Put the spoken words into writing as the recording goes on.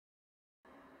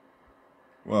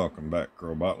Welcome back,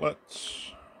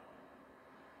 Robotlets.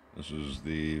 This is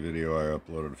the video I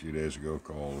uploaded a few days ago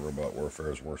called Robot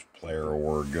Warfare's Worst Player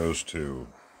Award Goes to.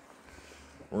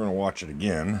 We're going to watch it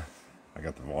again. I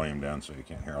got the volume down so you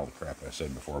can't hear all the crap I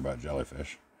said before about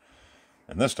jellyfish.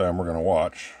 And this time we're going to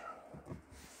watch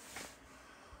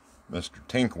Mr.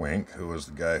 Tinkwink, who was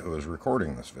the guy who was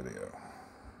recording this video.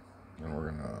 And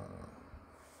we're going to...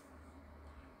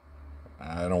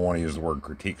 I don't want to use the word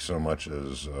critique so much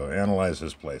as analyze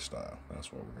his playstyle.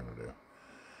 That's what we're going to do.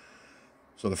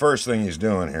 So the first thing he's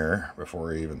doing here,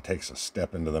 before he even takes a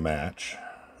step into the match,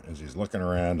 is he's looking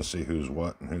around to see who's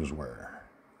what and who's where.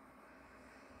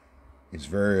 He's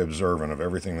very observant of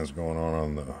everything that's going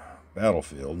on the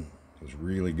battlefield. He's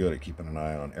really good at keeping an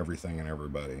eye on everything and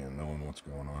everybody and knowing what's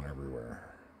going on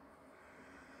everywhere.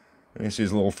 And he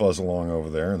sees a little Fuzzalong over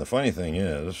there, and the funny thing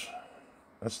is,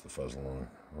 that's the Fuzzalong.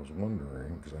 I was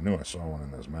wondering, because I knew I saw one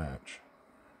in this match.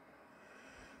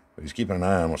 But he's keeping an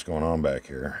eye on what's going on back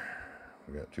here.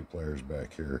 We got two players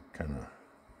back here, kind of...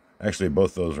 Actually,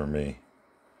 both those are me.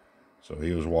 So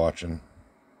he was watching.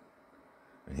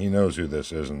 And he knows who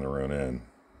this is in the Ronin.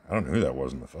 I don't know who that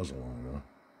was in the Fuzzalong, though.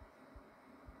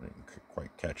 I didn't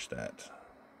quite catch that.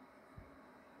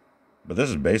 But this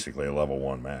is basically a level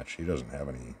 1 match. He doesn't have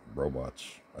any robots.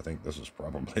 I think this is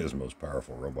probably his most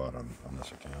powerful robot on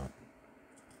this account.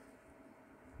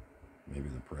 Maybe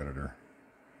the Predator.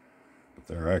 But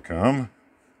there I come.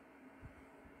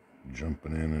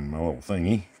 Jumping in my little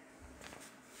thingy.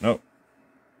 Nope.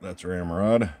 That's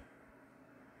Ramrod.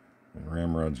 And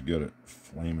Ramrod's good at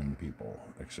flaming people,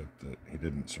 except that he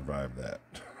didn't survive that.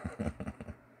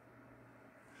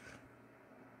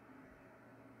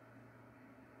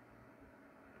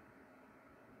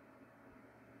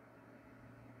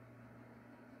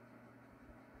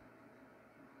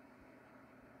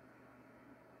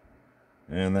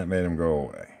 And that made him go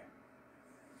away.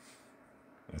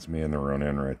 That's me and the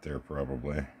Ronin right there,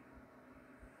 probably.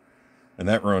 And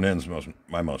that Ronin's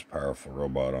my most powerful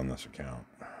robot on this account.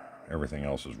 Everything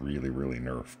else is really, really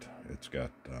nerfed. It's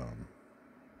got a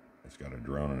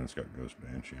drone and it's got Ghost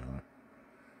Banshee on it.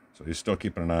 So he's still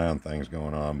keeping an eye on things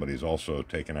going on, but he's also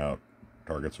taking out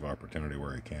targets of opportunity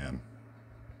where he can.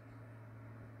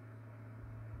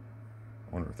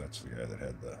 I wonder if that's the guy that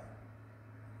had the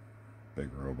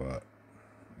big robot.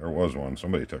 There was one.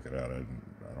 Somebody took it out. I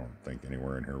don't think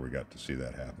anywhere in here we got to see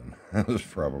that happen. It was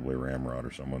probably Ramrod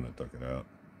or someone that took it out.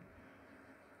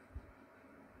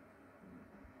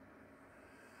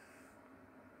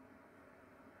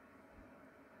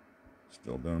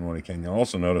 Still doing what he can. You'll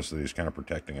also notice that he's kind of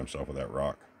protecting himself with that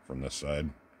rock from this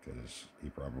side, because he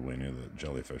probably knew that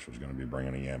Jellyfish was going to be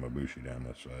bringing a Yamabushi down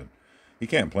this side. He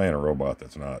can't play in a robot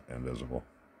that's not invisible.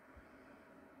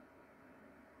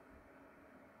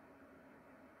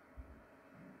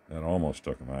 That almost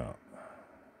took him out.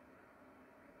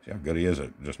 See how good he is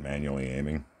at just manually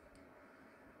aiming?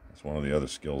 That's one of the other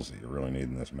skills that you really need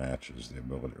in this match, is the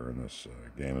ability, or in this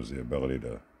game, is the ability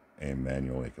to aim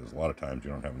manually, because a lot of times you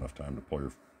don't have enough time to pull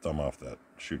your thumb off that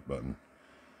shoot button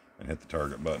and hit the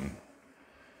target button.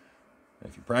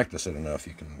 If you practice it enough,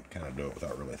 you can kind of do it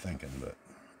without really thinking. But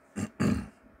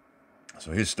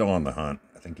so he's still on the hunt.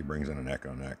 I think he brings in an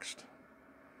Echo next.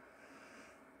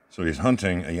 So he's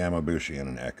hunting a Yamabushi and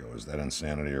an Echo. Is that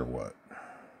insanity or what?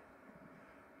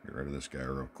 Get rid of this guy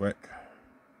real quick.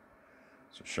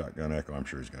 It's a shotgun Echo. I'm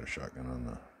sure he's got a shotgun on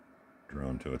the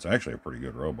drone too. It's actually a pretty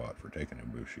good robot for taking a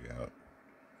Bushi out.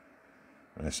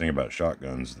 The nice thing about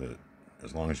shotguns, that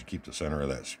as long as you keep the center of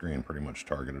that screen pretty much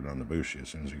targeted on the Bushi, as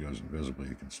soon as he goes invisible,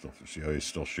 you can still see how he's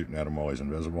still shooting at him while he's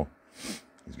invisible.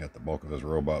 He's got the bulk of his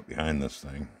robot behind this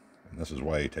thing, and this is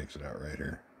why he takes it out right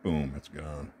here. Boom, it's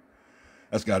gone.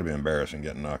 That's got to be embarrassing,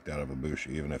 getting knocked out of a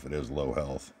Bushi, even if it is low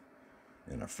health,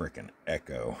 in a frickin'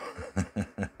 Echo.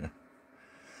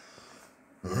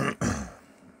 So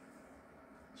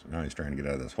now he's trying to get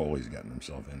out of this hole he's gotten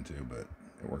himself into, but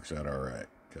it works out all right,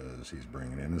 because he's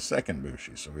bringing in his second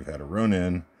Bushi. So we've had a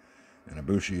Ronin and a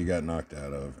Bushi he got knocked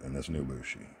out of, and this new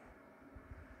Bushi.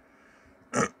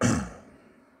 The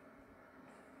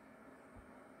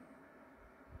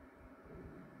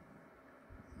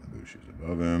Bushi's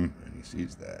above him, and he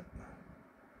sees that.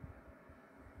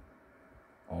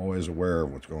 Always aware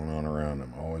of what's going on around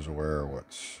him, always aware of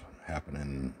what's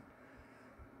happening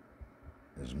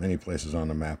as many places on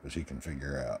the map as he can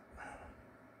figure out.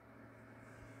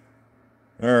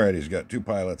 Alright, he's got 2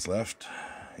 pilots left.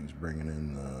 He's bringing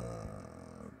in the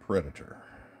Predator.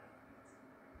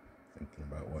 Thinking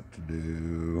about what to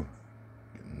do.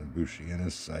 Getting the Bushi in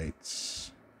his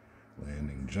sights.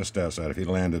 Landing just outside. If he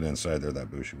landed inside there,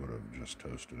 that Bushi would have just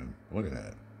toasted him. Look at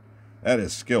that. That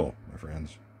is skill, my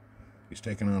friends. He's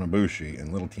taking on Ibushi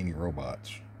and little teeny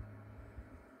robots.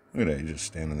 Look at that, he's just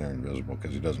standing there invisible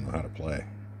because he doesn't know how to play.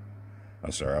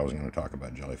 I'm sorry, I was going to talk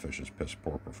about Jellyfish's piss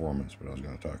poor performance, but I was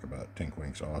going to talk about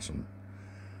Tinkwink's awesome.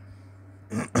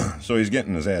 So he's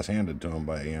getting his ass handed to him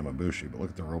by Yamabushi, but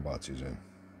look at the robots he's in.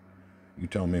 You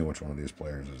tell me which one of these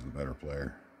players is the better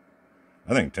player.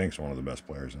 I think Tink's one of the best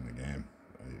players in the game.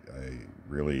 I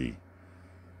really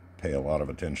pay a lot of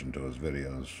attention to his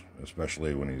videos,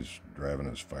 especially when he's driving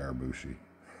his Fire Bushi.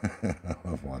 I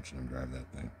love watching him drive that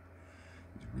thing.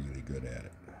 He's really good at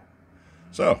it.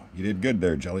 So, you did good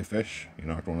there, Jellyfish. You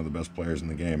knocked one of the best players in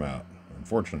the game out.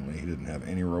 Unfortunately, he didn't have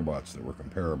any robots that were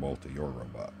comparable to your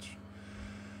robots.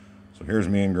 So here's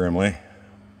me and Grimly.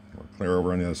 We're clear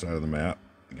over on the other side of the map.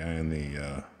 The guy in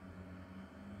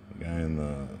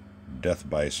the Death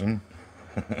Bison.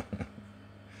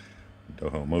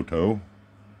 Dohomoto.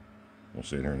 We'll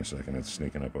see it here in a second. It's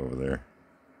sneaking up over there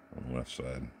on the left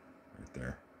side, right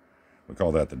there. We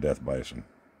call that the Death Bison.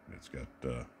 It's got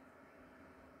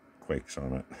quakes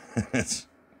on it.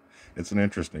 It's an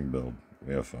interesting build.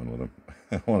 We have fun with them.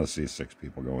 I want to see 6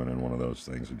 people going in one of those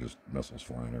things and just missiles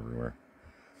flying everywhere.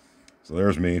 So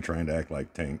there's me trying to act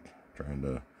like Tink, trying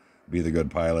to be the good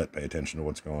pilot, pay attention to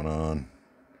what's going on.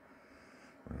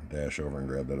 We're going to dash over and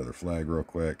grab that other flag real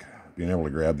quick. Being able to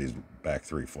grab these back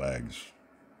 3 flags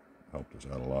helped us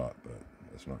out a lot, but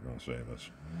it's not going to save us.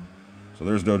 So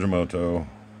there's Dojomoto.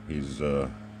 He's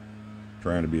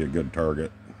trying to be a good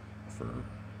target for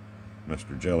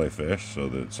Mr. Jellyfish so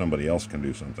that somebody else can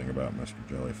do something about Mr.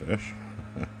 Jellyfish.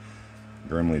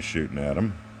 Grimly's shooting at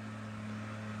him.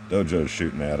 Dojo's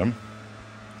shooting at him.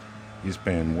 He's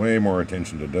paying way more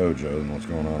attention to Dojo than what's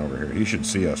going on over here. He should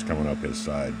see us coming up his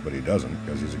side, but he doesn't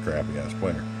because he's a crappy-ass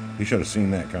player. He should have seen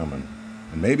that coming.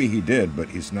 And maybe he did, but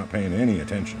he's not paying any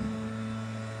attention.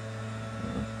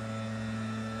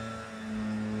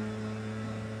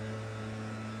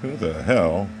 Who the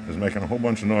hell is making a whole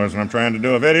bunch of noise when I'm trying to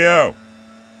do a video?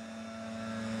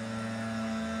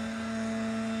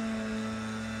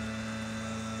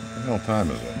 What the hell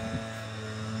time is it?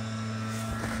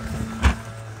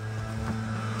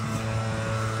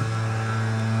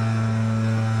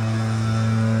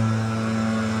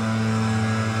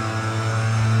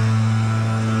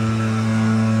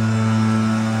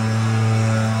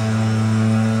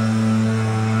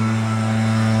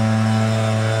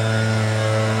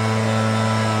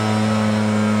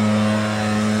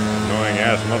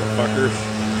 Motherfuckers.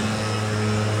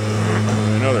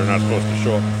 I know they're not supposed to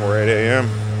show up before 8 a.m.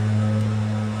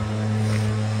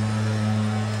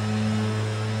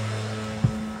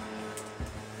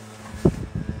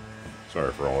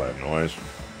 Sorry for all that noise.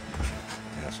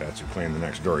 Asshats who clean the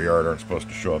next door yard aren't supposed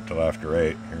to show up till after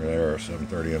 8. Here they are,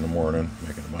 7:30 in the morning,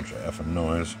 making a bunch of effing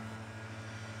noise.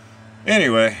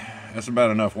 Anyway, that's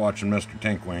about enough watching Mr.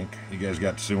 Tinkwink. You guys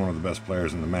got to see one of the best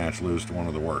players in the match lose to one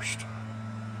of the worst.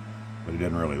 But he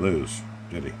didn't really lose,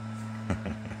 did he?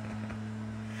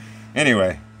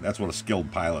 Anyway, that's what a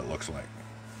skilled pilot looks like.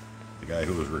 The guy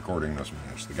who was recording this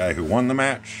match. The guy who won the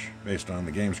match, based on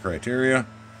the game's criteria,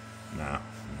 no,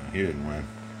 he didn't win.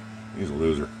 He's a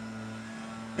loser.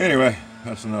 Anyway,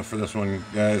 that's enough for this one,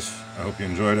 guys. I hope you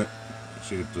enjoyed it.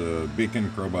 See you at the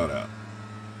Beacon. Crowbot out.